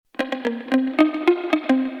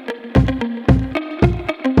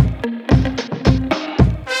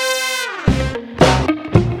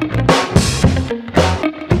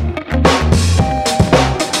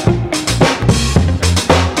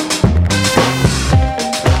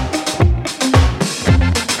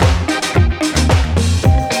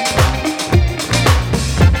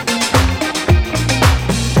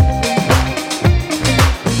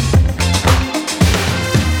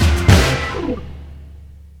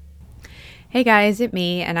Hey guys, it's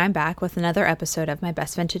me, and I'm back with another episode of My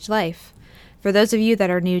Best Vintage Life. For those of you that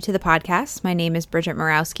are new to the podcast, my name is Bridget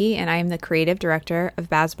Morawski, and I am the creative director of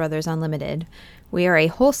Baz Brothers Unlimited. We are a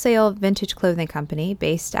wholesale vintage clothing company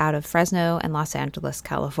based out of Fresno and Los Angeles,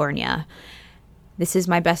 California. This is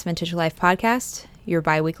My Best Vintage Life podcast, your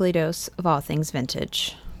bi-weekly dose of all things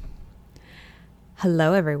vintage.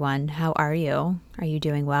 Hello everyone, how are you? Are you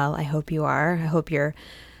doing well? I hope you are. I hope you're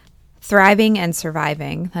thriving and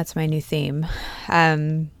surviving. That's my new theme.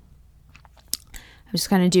 I'm just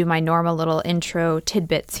going to do my normal little intro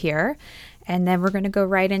tidbits here, and then we're going to go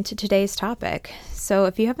right into today's topic. So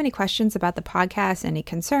if you have any questions about the podcast, any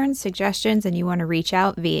concerns, suggestions, and you want to reach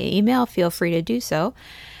out via email, feel free to do so.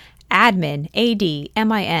 Admin,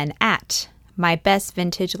 ADMIN, at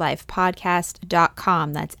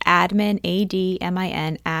mybestvintagelifepodcast.com. That's admin,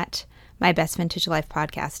 ADMIN, at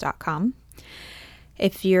mybestvintagelifepodcast.com.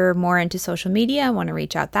 If you're more into social media and want to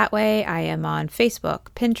reach out that way, I am on Facebook,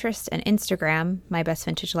 Pinterest, and Instagram. My Best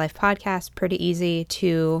Vintage Life podcast, pretty easy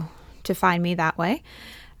to find me that way.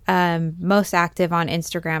 Most active on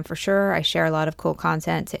Instagram for sure. I share a lot of cool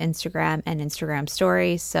content to Instagram and Instagram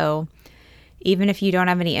stories. So even if you don't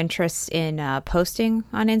have any interest in posting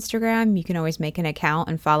on Instagram, you can always make an account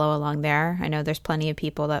and follow along there. I know there's plenty of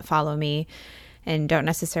people that follow me and don't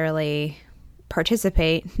necessarily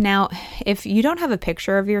participate. Now, if you don't have a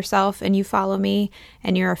picture of yourself and you follow me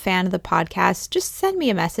and you're a fan of the podcast, just send me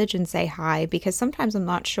a message and say hi, because sometimes I'm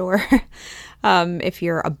not sure if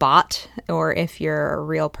you're a bot or if you're a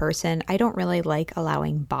real person. I don't really like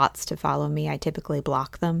allowing bots to follow me. I typically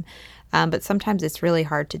block them, but sometimes it's really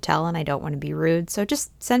hard to tell and I don't want to be rude. So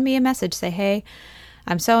just send me a message, say, hey,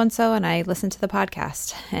 I'm so-and-so and I listen to the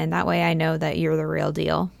podcast. And that way I know that you're the real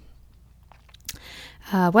deal.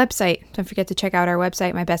 Website. Don't forget to check out our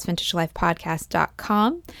website,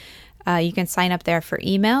 mybestvintagelifepodcast.com. You can sign up there for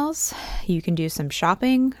emails. You can do some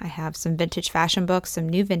shopping. I have some vintage fashion books, some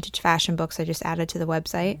new vintage fashion books I just added to the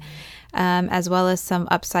website, as well as some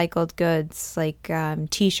upcycled goods like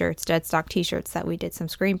t-shirts, dead stock t-shirts that we did some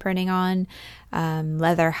screen printing on,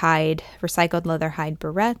 recycled leather hide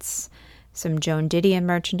barrettes, some Joan Didion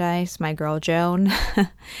merchandise, my girl Joan,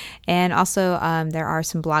 and also there are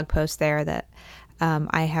some blog posts there that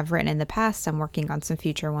I have written in the past. I'm working on some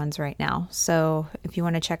future ones right now. So if you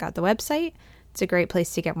want to check out the website, it's a great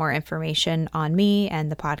place to get more information on me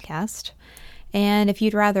and the podcast. And if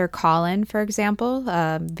you'd rather call in, for example,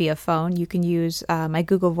 via phone, you can use my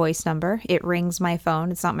Google Voice number. It rings my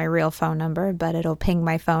phone. It's not my real phone number, but it'll ping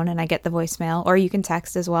my phone and I get the voicemail. Or you can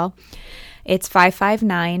text as well. It's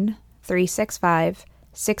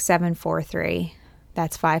 559-365-6743.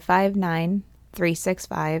 That's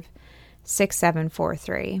 559-365-6743.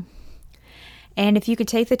 And if you could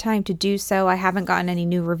take the time to do so, I haven't gotten any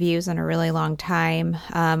new reviews in a really long time,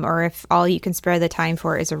 or if all you can spare the time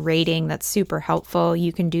for is a rating, that's super helpful.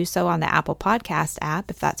 You can do so on the Apple Podcast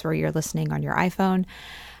app if that's where you're listening on your iPhone.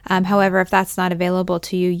 However, if that's not available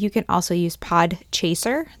to you, you can also use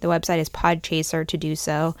Podchaser. The website is Podchaser to do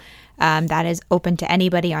so. That is open to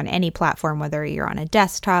anybody on any platform, whether you're on a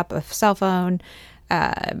desktop, a cell phone,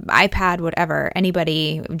 iPad, whatever,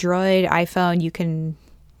 anybody, Droid, iPhone, you can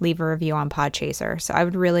leave a review on Podchaser. So I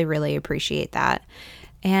would really, really appreciate that.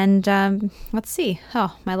 And let's see.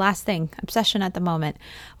 Oh, my last thing, obsession at the moment.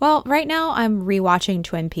 Well, right now I'm rewatching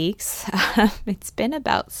Twin Peaks. It's been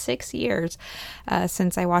about 6 years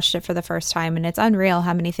since I watched it for the first time, and it's unreal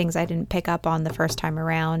how many things I didn't pick up on the first time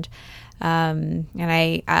around. And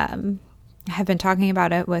I have been talking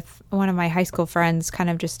about it with one of my high school friends, kind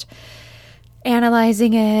of just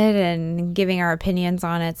analyzing it and giving our opinions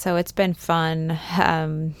on it. So it's been fun.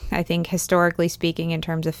 I think historically speaking, in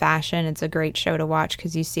terms of fashion, it's a great show to watch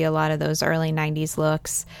because you see a lot of those early 90s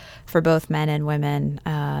looks for both men and women.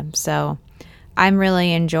 So I'm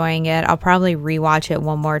really enjoying it. I'll probably rewatch it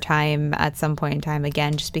one more time at some point in time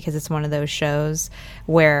again, just because it's one of those shows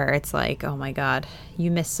where it's like, oh my God,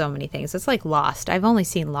 you miss so many things. It's like Lost. I've only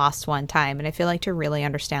seen Lost one time, and I feel like to really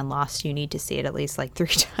understand Lost, you need to see it at least like 3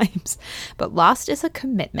 times. But Lost is a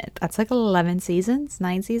commitment. That's like 11 seasons,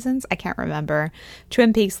 9 seasons. I can't remember.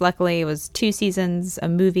 Twin Peaks, luckily, it was 2 seasons, a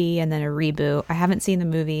movie, and then a reboot. I haven't seen the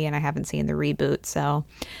movie and I haven't seen the reboot, so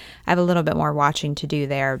I have a little bit more watching to do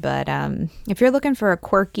there. But if you're looking for a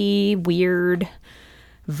quirky, weird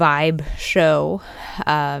vibe show,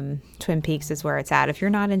 Twin Peaks is where it's at. If you're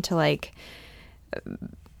not into like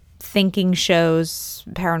thinking shows,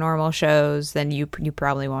 paranormal shows, then you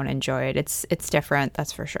probably won't enjoy it. It's different,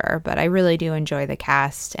 that's for sure. But I really do enjoy the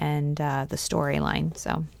cast and the storyline.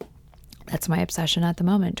 So that's my obsession at the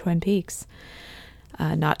moment, Twin Peaks.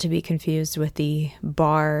 Not to be confused with the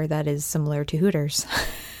bar that is similar to Hooters.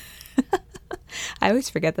 I always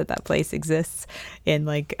forget that place exists in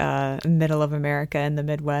like middle of America in the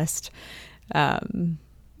Midwest.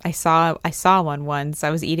 I saw one once. I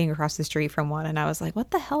was eating across the street from one and I was like,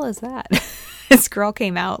 what the hell is that? This girl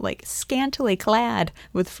came out like scantily clad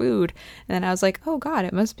with food. And then I was like, oh God,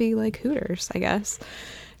 it must be like Hooters, I guess.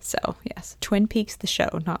 So yes, Twin Peaks, the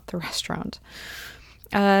show, not the restaurant.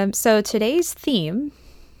 So today's theme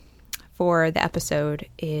for the episode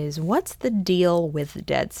is what's the deal with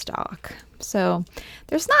dead stock? So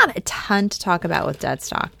there's not a ton to talk about with dead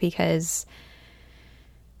stock because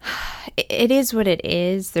it is what it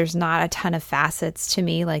is. There's not a ton of facets to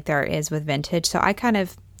me like there is with vintage. So I kind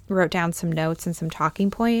of wrote down some notes and some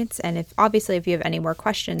talking points. And if you have any more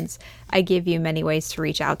questions, I give you many ways to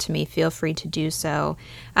reach out to me. Feel free to do so.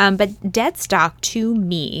 But dead stock to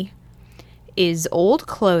me is old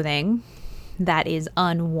clothing that is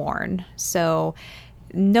unworn. So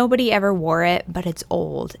nobody ever wore it, but it's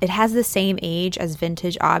old. It has the same age as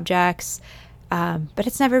vintage objects, but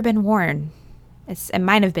it's never been worn. It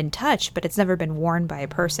might have been touched, but it's never been worn by a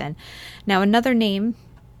person. Now, another name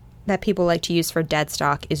that people like to use for dead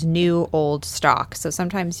stock is new old stock. So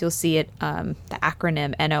sometimes you'll see it, the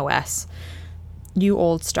acronym NOS, new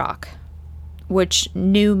old stock, which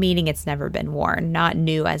new meaning it's never been worn, not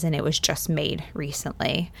new as in it was just made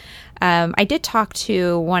recently. I did talk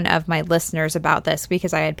to one of my listeners about this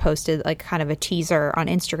because I had posted like kind of a teaser on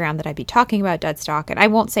Instagram that I'd be talking about dead stock, and I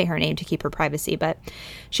won't say her name to keep her privacy, but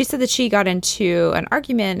she said that she got into an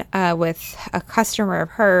argument with a customer of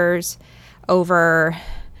hers over,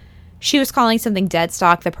 she was calling something dead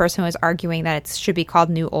stock. The person was arguing that it should be called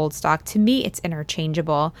new old stock. To me, it's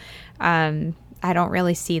interchangeable. I don't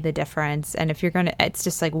really see the difference. And if you're going to, it's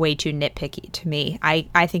just like way too nitpicky to me.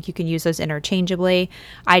 I think you can use those interchangeably.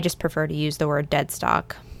 I just prefer to use the word dead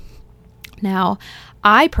stock. Now,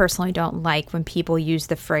 I personally don't like when people use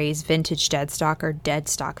the phrase vintage dead stock or dead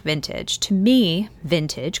stock vintage. To me,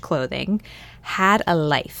 vintage clothing had a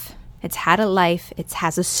life. It's had a life. It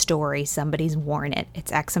has a story. Somebody's worn it.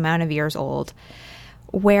 It's X amount of years old.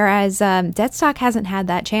 Whereas dead stock hasn't had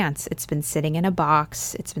that chance. It's been sitting in a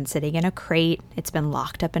box. It's been sitting in a crate. It's been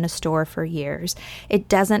locked up in a store for years. It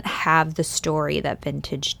doesn't have the story that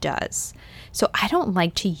vintage does. So I don't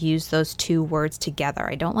like to use those two words together.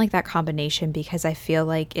 I don't like that combination because I feel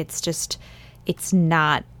like they're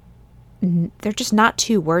just not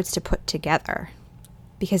two words to put together.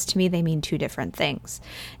 Because to me, they mean two different things.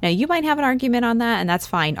 Now, you might have an argument on that, and that's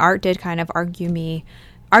fine. Art did kind of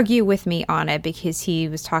argue with me on it because he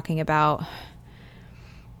was talking about,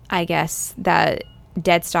 I guess, that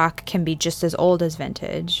dead stock can be just as old as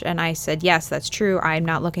vintage. And I said, yes, that's true. I'm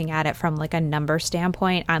not looking at it from like a number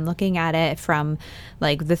standpoint. I'm looking at it from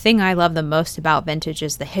like the thing I love the most about vintage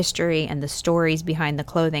is the history and the stories behind the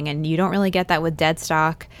clothing. And you don't really get that with dead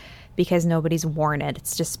stock because nobody's worn it.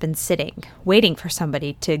 It's just been sitting, waiting for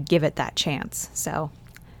somebody to give it that chance. So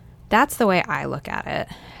that's the way I look at it.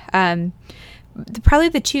 Probably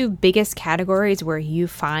the two biggest categories where you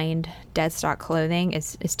find dead stock clothing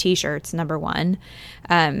is t-shirts, number one.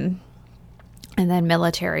 And then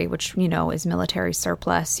military, which, is military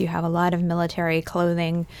surplus. You have a lot of military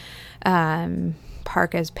clothing,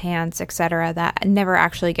 parkas, pants, etc., that never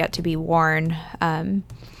actually get to be worn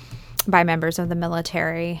by members of the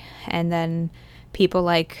military. And then people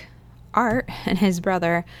like Art and his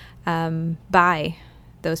brother buy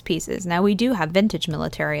those pieces. Now, we do have vintage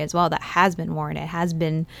military as well that has been worn. It has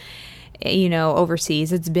been,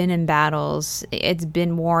 overseas. It's been in battles. It's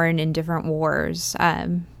been worn in different wars.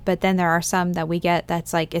 But then there are some that we get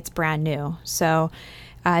that's like it's brand new. So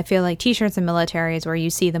I feel like t-shirts and military is where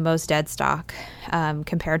you see the most dead stock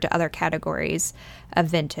compared to other categories of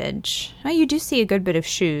vintage. Now, you do see a good bit of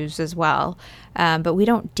shoes as well, but we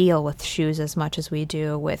don't deal with shoes as much as we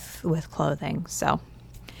do with clothing. So,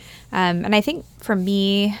 and I think for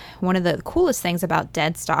me, one of the coolest things about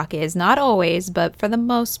dead stock is not always, but for the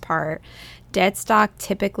most part, dead stock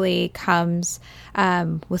typically comes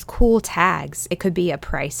with cool tags. It could be a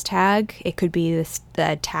price tag. It could be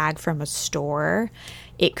the tag from a store.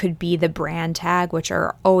 It could be the brand tag, which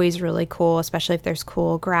are always really cool, especially if there's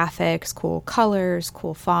cool graphics, cool colors,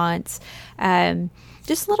 cool fonts.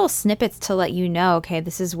 Just little snippets to let you know, okay,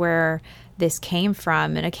 this is where this came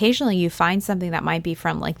from. And occasionally you find something that might be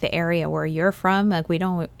from like the area where you're from. Like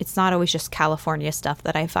it's not always just California stuff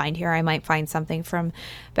that I find here. I might find something from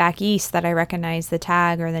back east that I recognize the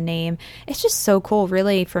tag or the name. It's just so cool.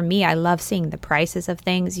 Really, for me, I love seeing the prices of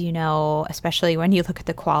things, especially when you look at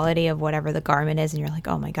the quality of whatever the garment is and you're like,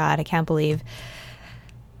 oh my God, I can't believe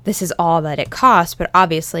this is all that it costs. But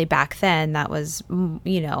obviously back then that was,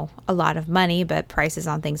 a lot of money, but prices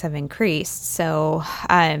on things have increased. So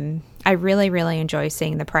I really, really enjoy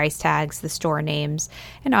seeing the price tags, the store names,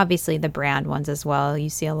 and obviously the brand ones as well. You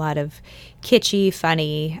see a lot of kitschy,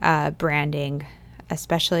 funny branding,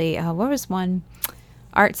 especially, what was one?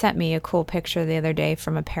 Art sent me a cool picture the other day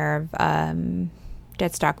from a pair of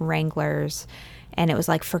Deadstock Wranglers, and it was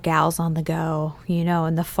like for gals on the go,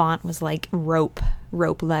 and the font was like rope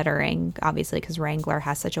lettering, obviously because Wrangler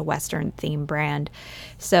has such a Western theme brand.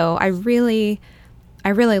 So I really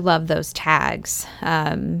love those tags,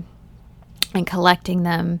 and collecting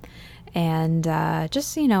them, and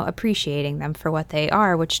just appreciating them for what they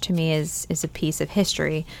are, which to me is a piece of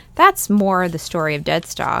history. That's more the story of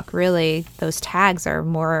Deadstock. Really, those tags are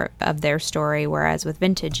more of their story, whereas with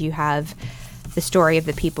vintage you have the story of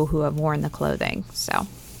the people who have worn the clothing. So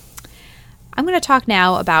I'm going to talk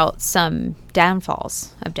now about some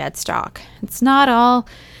downfalls of Deadstock. It's not all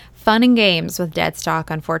fun and games with Deadstock,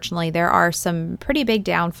 unfortunately. There are some pretty big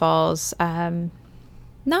downfalls,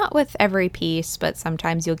 not with every piece, but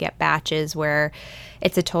sometimes you'll get batches where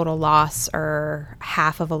it's a total loss or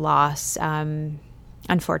half of a loss,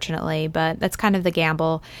 unfortunately. But that's kind of the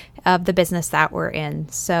gamble of the business that we're in.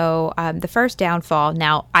 So the first downfall,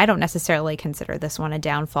 now I don't necessarily consider this one a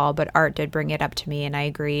downfall, but Art did bring it up to me and I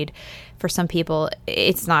agreed. For some people,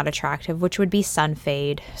 it's not attractive, which would be sun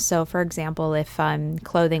fade. So for example, if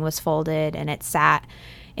clothing was folded and it sat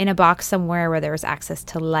in a box somewhere where there was access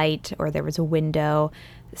to light or there was a window,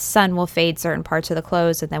 sun will fade certain parts of the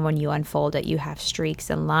clothes, and then when you unfold it, you have streaks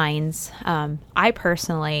and lines. I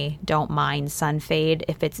personally don't mind sun fade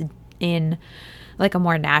if it's in like a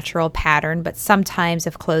more natural pattern, but sometimes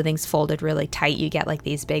if clothing's folded really tight, you get like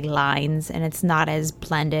these big lines, and it's not as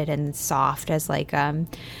blended and soft as like a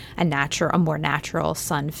more natural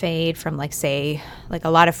sun fade from like, say, like a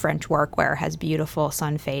lot of French workwear has beautiful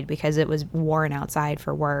sun fade because it was worn outside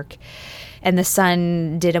for work, and the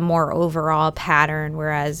sun did a more overall pattern,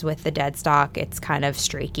 whereas with the Deadstock it's kind of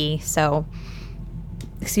streaky. So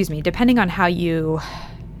depending on how you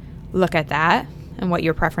look at that and what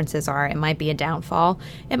your preferences are, it might be a downfall.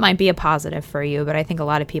 It might be a positive for you, but I think a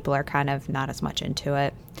lot of people are kind of not as much into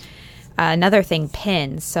it. Another thing,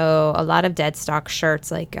 pins. So a lot of Deadstock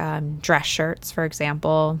shirts, like dress shirts, for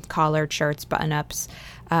example, collared shirts, button-ups,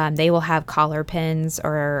 they will have collar pins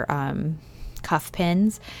or cuff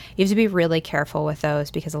pins. You have to be really careful with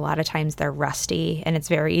those because a lot of times they're rusty and it's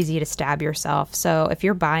very easy to stab yourself. So if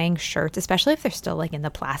you're buying shirts, especially if they're still like in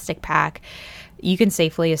the plastic pack, you can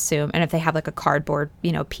safely assume, and if they have like a cardboard,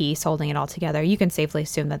 piece holding it all together, you can safely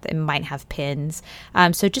assume that it might have pins.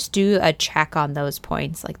 So just do a check on those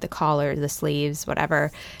points, like the collar, the sleeves,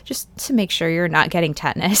 whatever, just to make sure you're not getting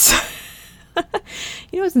tetanus.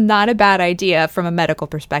 It's not a bad idea from a medical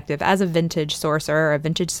perspective. As a vintage sourcer or a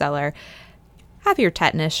vintage seller, have your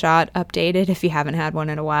tetanus shot updated if you haven't had one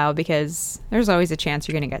in a while, because there's always a chance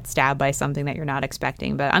you're going to get stabbed by something that you're not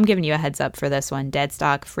expecting. But I'm giving you a heads up for this one.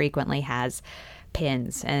 Deadstock frequently has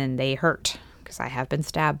pins and they hurt because I have been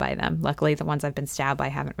stabbed by them. Luckily, the ones I've been stabbed by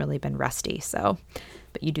haven't really been rusty.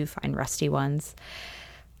 But you do find rusty ones.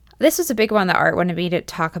 This was a big one that Art wanted me to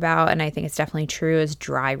talk about, and I think it's definitely true, is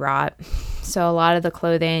dry rot. So a lot of the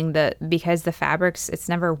clothing, because the fabrics, it's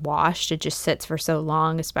never washed, it just sits for so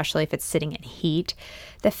long, especially if it's sitting in heat,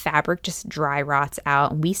 the fabric just dry rots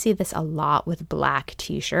out. And we see this a lot with black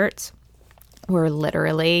t-shirts, where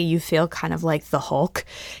literally you feel kind of like the Hulk.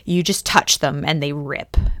 You just touch them and they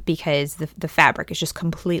rip because the fabric is just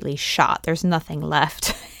completely shot. There's nothing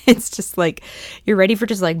left. It's just like you're ready for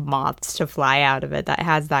just like moths to fly out of it. That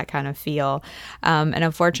has that kind of feel. And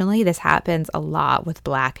unfortunately, this happens a lot with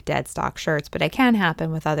black Deadstock shirts, but it can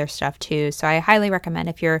happen with other stuff too. So I highly recommend,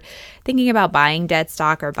 if you're thinking about buying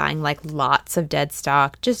Deadstock or buying like lots of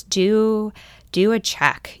Deadstock, just do a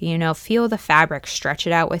check, feel the fabric, stretch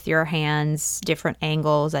it out with your hands, different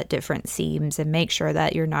angles at different seams, and make sure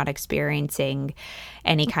that you're not experiencing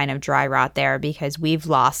any kind of dry rot there, because we've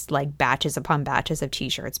lost like batches upon batches of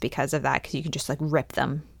t-shirts because of that, because you can just like rip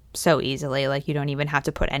them so easily. Like you don't even have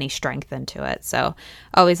to put any strength into it. So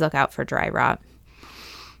always look out for dry rot.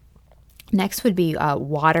 Next would be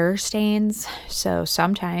water stains. So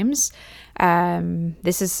sometimes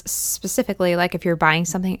this is specifically like if you're buying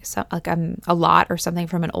something like a lot or something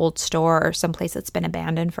from an old store or someplace that's been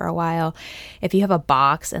abandoned for a while. If you have a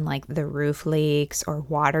box and like the roof leaks or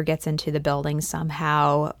water gets into the building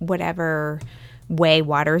somehow, whatever way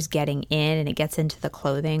water's getting in and it gets into the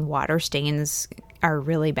clothing, water stains are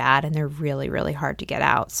really bad and they're really, really hard to get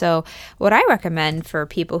out. So what I recommend for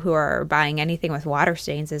people who are buying anything with water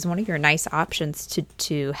stains is one of your nice options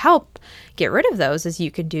to help get rid of those is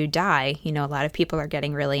you can do dye. You know, a lot of people are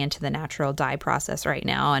getting really into the natural dye process right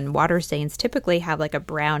now, and water stains typically have like a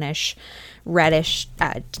brownish, reddish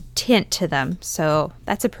tint to them. So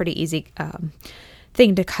that's a pretty easy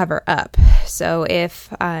thing to cover up. So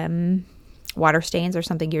if water stains are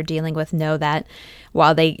something you're dealing with, know that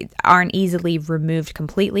while they aren't easily removed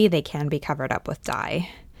completely, they can be covered up with dye.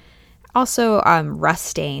 Also, rust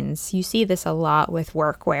stains. You see this a lot with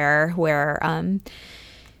workwear where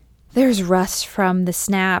there's rust from the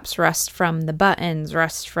snaps, rust from the buttons,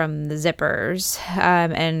 rust from the zippers.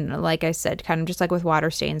 And like I said, kind of just like with water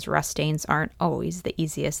stains, rust stains aren't always the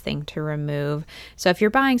easiest thing to remove. So if you're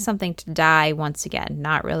buying something to dye, once again,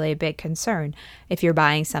 not really a big concern. If you're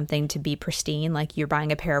buying something to be pristine, like you're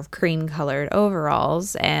buying a pair of cream colored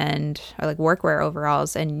overalls or like workwear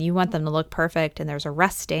overalls, and you want them to look perfect and there's a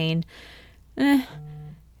rust stain,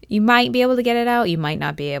 you might be able to get it out. You might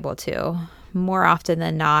not be able to. More often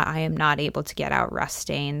than not, I am not able to get out rust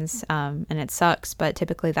stains, and it sucks, but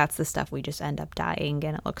typically that's the stuff we just end up dyeing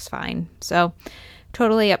and it looks fine. So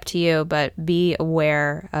totally up to you, but be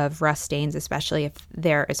aware of rust stains, especially if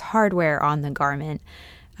there is hardware on the garment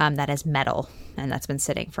that is metal and that's been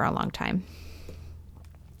sitting for a long time.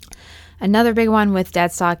 Another big one with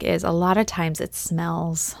dead stock is a lot of times it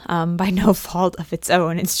smells by no fault of its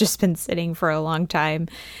own. It's just been sitting for a long time.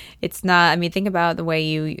 It's not, I mean, think about the way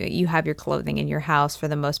you have your clothing in your house. For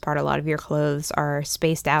the most part, a lot of your clothes are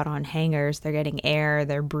spaced out on hangers. They're getting air,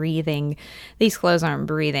 they're breathing. These clothes aren't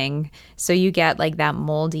breathing. So you get like that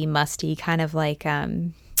moldy, musty kind of like,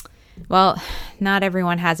 well, not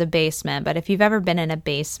everyone has a basement, but if you've ever been in a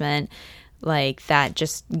basement, like that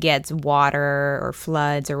just gets water or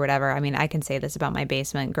floods or whatever. I mean, I can say this about my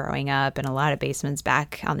basement growing up and a lot of basements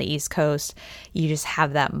back on the East Coast. You just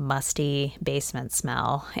have that musty basement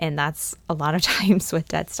smell. And that's a lot of times what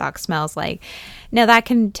dead stock smells like. Now that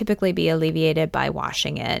can typically be alleviated by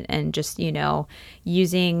washing it and just,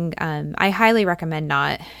 using, I highly recommend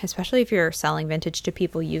not, especially if you're selling vintage to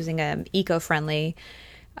people, using an eco-friendly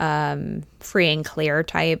free and clear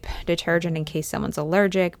type detergent in case someone's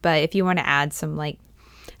allergic. But if you want to add some like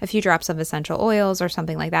a few drops of essential oils or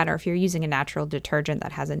something like that, or if you're using a natural detergent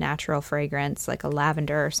that has a natural fragrance like a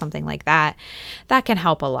lavender or something like that, that can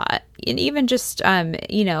help a lot. And even just,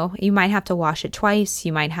 you might have to wash it twice.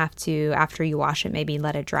 You might have to, after you wash it, maybe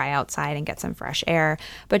let it dry outside and get some fresh air.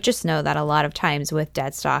 But just know that a lot of times with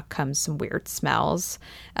dead stock comes some weird smells.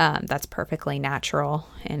 That's perfectly natural,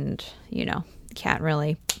 and, can't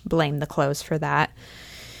really blame the clothes for that.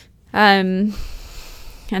 And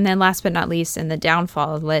then last but not least, in the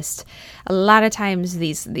downfall list, a lot of times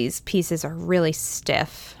these pieces are really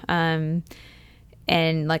stiff. And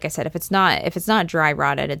like I said, if it's not dry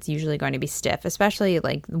rotted, it's usually going to be stiff, especially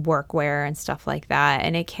like workwear and stuff like that.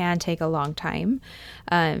 And it can take a long time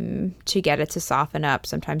to get it to soften up.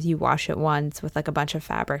 Sometimes you wash it once with like a bunch of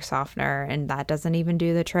fabric softener, and that doesn't even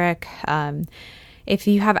do the trick. If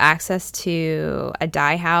you have access to a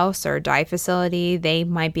dye house or a dye facility, they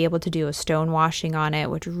might be able to do a stone washing on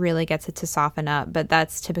it, which really gets it to soften up. But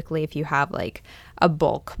that's typically if you have like a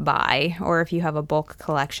bulk buy or if you have a bulk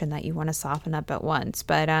collection that you want to soften up at once.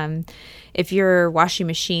 But if your washing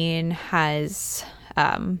machine has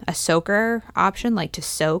a soaker option, like to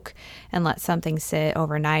soak and let something sit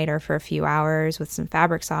overnight or for a few hours with some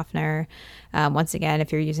fabric softener. Once again,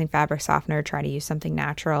 if you're using fabric softener, try to use something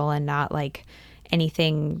natural and not like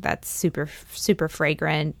anything that's super, super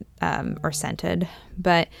fragrant or scented.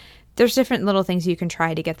 But there's different little things you can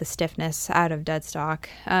try to get the stiffness out of dead stock.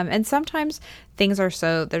 And sometimes things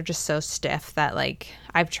they're just so stiff that like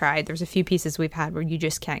I've tried. There's a few pieces we've had where you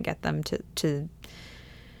just can't get them to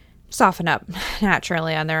soften up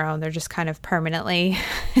naturally on their own. They're just kind of permanently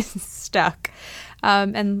stuck.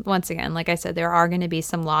 And once again, like I said, there are going to be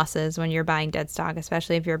some losses when you're buying dead stock,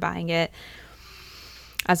 especially if you're buying it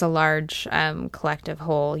as a large collective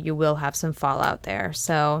whole. You will have some fallout there.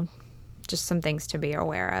 So just some things to be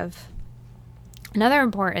aware of. Another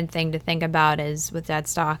important thing to think about is with dead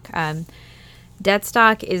stock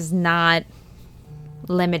is not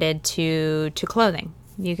limited to clothing.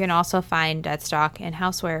 You can also find dead stock in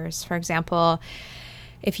housewares. For example,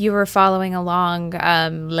 if you were following along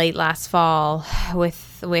late last fall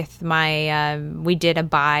with my, we did a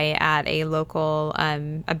buy at a local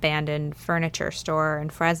abandoned furniture store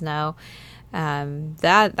in Fresno.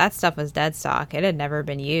 That stuff was dead stock. It had never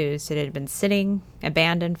been used. It had been sitting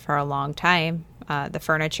abandoned for a long time. The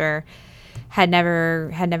furniture had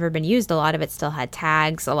never been used. A lot of it still had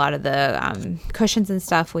tags. A lot of the cushions and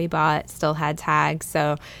stuff we bought still had tags.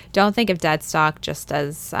 So don't think of dead stock just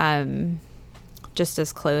as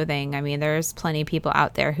clothing. I mean, there's plenty of people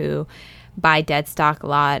out there who buy dead stock,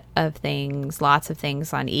 lots of things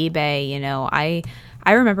on eBay. You know, I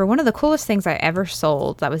remember one of the coolest things I ever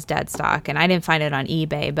sold that was dead stock, and I didn't find it on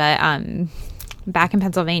eBay, but back in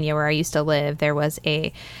Pennsylvania where I used to live, there was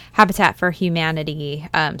a Habitat for Humanity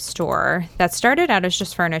store that started out as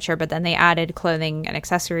just furniture, but then they added clothing and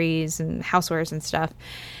accessories and housewares and stuff.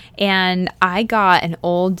 And I got an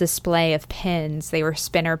old display of pins. They were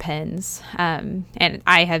spinner pins. And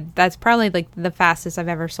that's probably like the fastest I've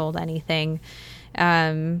ever sold anything.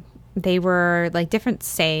 They were like different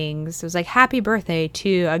sayings. It was like, happy birthday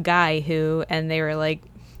to a guy who, and they were like,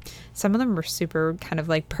 some of them were super kind of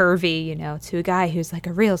like pervy, you know, to a guy who's like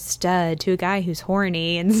a real stud, to a guy who's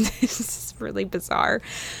horny, and it's really bizarre.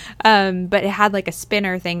 But it had like a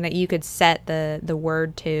spinner thing that you could set the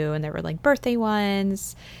word to, and there were like birthday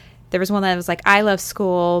ones. There was one that was like, I love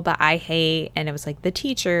school, but I hate, and it was like the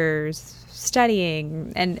teachers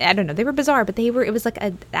studying, and I don't know, they were bizarre, but it was like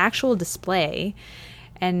an actual display.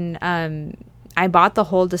 And I bought the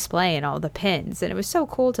whole display and all the pins, and it was so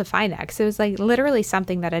cool to find that because it was like literally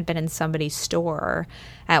something that had been in somebody's store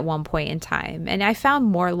at one point in time. And I found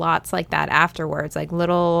more lots like that afterwards, like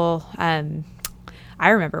little, I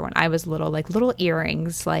remember when I was little, like little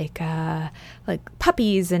earrings, like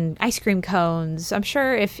puppies and ice cream cones. I'm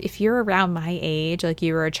sure if you're around my age, like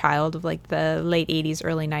you were a child of like the late 80s,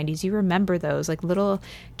 early 90s, you remember those like little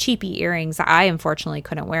cheapy earrings that I unfortunately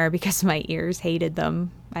couldn't wear because my ears hated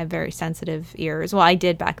them. I have very sensitive ears. Well, I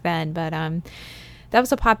did back then, but that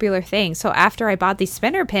was a popular thing. So after I bought these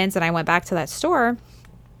spinner pins and I went back to that store,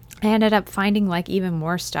 I ended up finding like even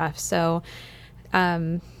more stuff. So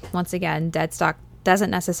once again, dead stock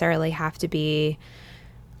doesn't necessarily have to be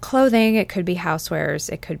clothing. It could be housewares.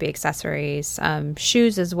 It could be accessories,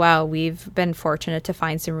 shoes as well. We've been fortunate to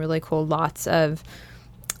find some really cool lots of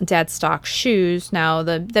dead stock shoes. Now,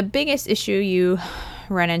 the biggest issue you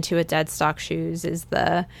run into with dead stock shoes is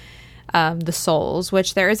the soles,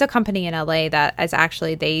 which there is a company in LA that is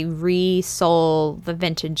actually, they resole the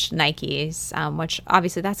vintage Nikes, which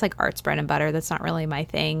obviously that's like Art's bread and butter. That's not really my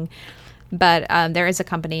thing. But there is a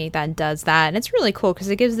company that does that, and it's really cool because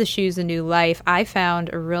it gives the shoes a new life. I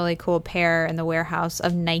found a really cool pair in the warehouse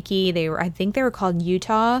of Nike. I think they were called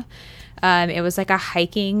Utah. It was like a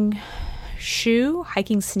hiking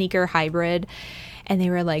sneaker hybrid, and they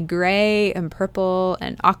were like gray and purple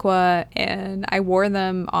and aqua, and I wore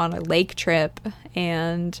them on a lake trip,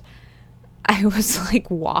 and I was like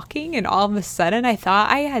walking, and all of a sudden I thought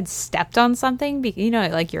I had stepped on something. You know,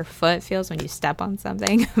 like your foot feels when you step on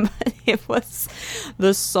something. But it was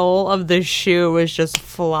the sole of the shoe was just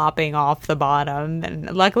flopping off the bottom. And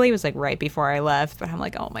luckily it was like right before I left. But I'm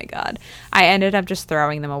like, oh my God. I ended up just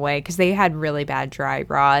throwing them away because they had really bad dry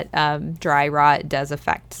rot. Dry rot does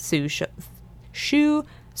affect shoe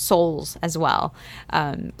soles as well.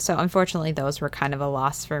 So unfortunately those were kind of a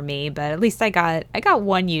loss for me, but at least I got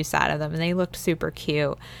one use out of them, and they looked super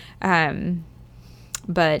cute.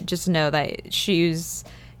 But just know that shoes,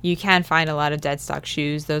 you can find a lot of dead stock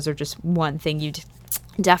shoes. Those are just one thing you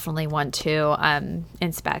definitely want to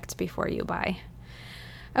inspect before you buy.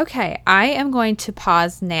 Okay, I am going to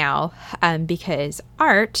pause now because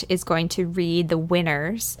Art is going to read the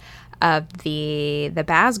winners of the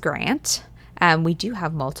Baz Grant. We do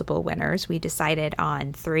have multiple winners. We decided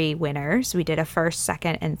on 3 winners. We did a first,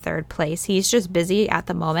 second, and third place. He's just busy at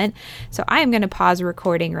the moment. So I am going to pause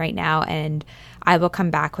recording right now, and I will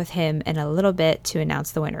come back with him in a little bit to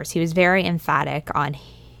announce the winners. He was very emphatic on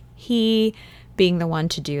he being the one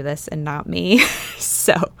to do this and not me.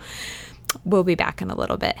 So we'll be back in a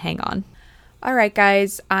little bit. Hang on. All right,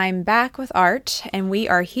 guys, I'm back with Art, and we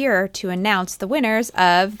are here to announce the winners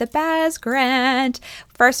of the Baz Grant.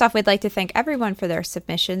 First off, we'd like to thank everyone for their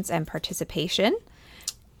submissions and participation,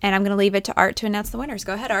 and I'm going to leave it to Art to announce the winners.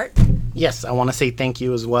 Go ahead, Art. Yes, I want to say thank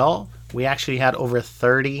you as well. We actually had over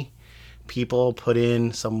 30 people put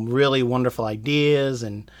in some really wonderful ideas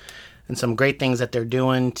and some great things that they're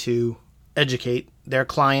doing to educate their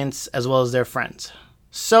clients as well as their friends.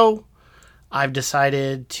 So I've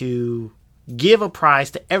decided to give a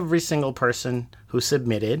prize to every single person who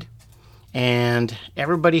submitted, and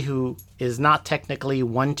everybody who is not technically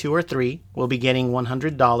 1, 2, or 3 will be getting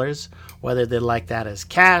 $100, whether they like that as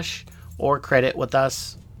cash or credit with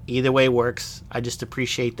us. Either way works. I just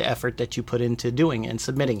appreciate the effort that you put into doing it and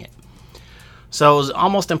submitting it. So it was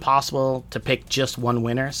almost impossible to pick just one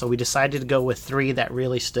winner, so we decided to go with 3 that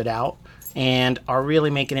really stood out and are really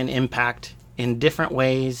making an impact in different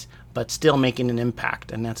ways but still making an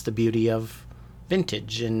impact. And that's the beauty of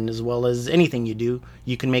vintage, and as well as anything you do,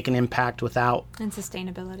 you can make an impact without, And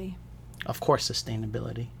sustainability. of course,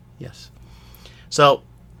 sustainability. Yes. So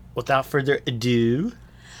without further ado,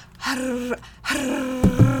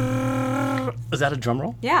 is that a drum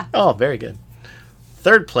roll? Yeah. Oh, very good.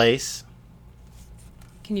 Third place,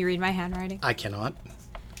 Can you read my handwriting? I cannot,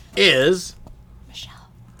 is Michelle.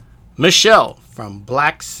 Michelle from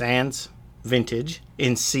Black Sands Vintage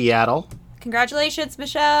in Seattle. Congratulations,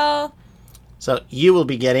 Michelle. So you will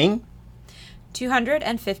be getting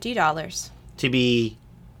 $250. to be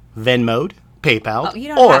Venmo'd, PayPal, Oh,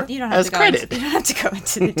 you or don't have as to go credit. Into, you don't have to go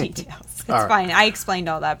into the details. It's All right. fine. I explained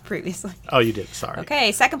all that previously. Oh, you did. Sorry.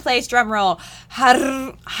 Okay, second place, drum roll.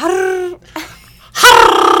 Har, har.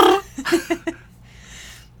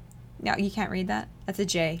 No, you can't read that. That's a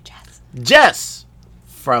J. Jess. Jess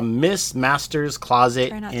from Miss Masters Closet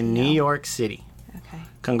Try not to in yell. New York City. Okay.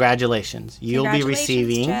 Congratulations. You'll be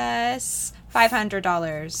receiving Jess.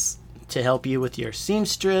 $500. to help you with your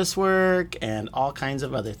seamstress work and all kinds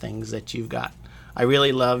of other things that you've got. I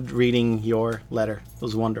really loved reading your letter. It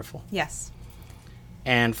was wonderful. Yes.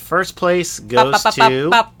 And first place goes to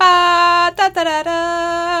Da, da, da,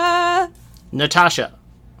 da. Natasha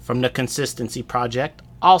from the Consistency Project,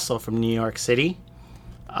 also from New York City.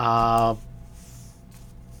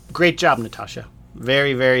 Great job, Natasha.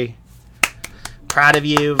 Very, very proud of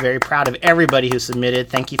you. Very proud of everybody who submitted.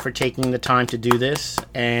 Thank you for taking the time to do this.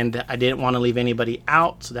 And I didn't want to leave anybody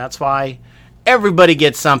out, so that's why everybody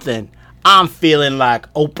gets something. I'm feeling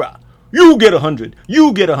like Oprah. You get 100.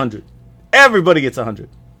 You get 100. Everybody gets 100.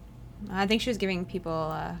 I think she was giving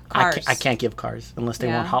people cars. I can't give cars unless they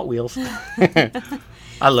Yeah. want Hot Wheels.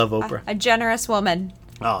 I love Oprah. A generous woman.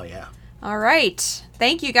 Oh, yeah. All right.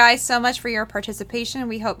 Thank you guys so much for your participation.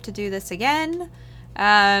 We hope to do this again.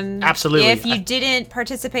 Absolutely. If you didn't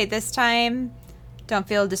participate this time, don't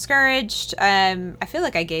feel discouraged. I feel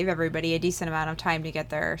like I gave everybody a decent amount of time to get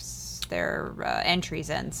their entries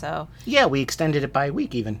in. So Yeah, we extended it by a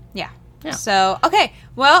week even. yeah. Yeah. So okay.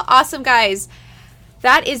 Well, awesome guys.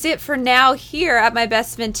 That is it for now here at My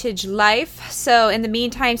Best Vintage Life. So in the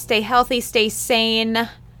meantime, stay healthy, stay sane,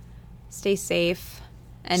 stay safe,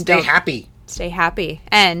 and Stay happy. Stay happy,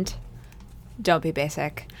 and don't be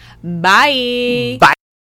basic. Bye. Bye.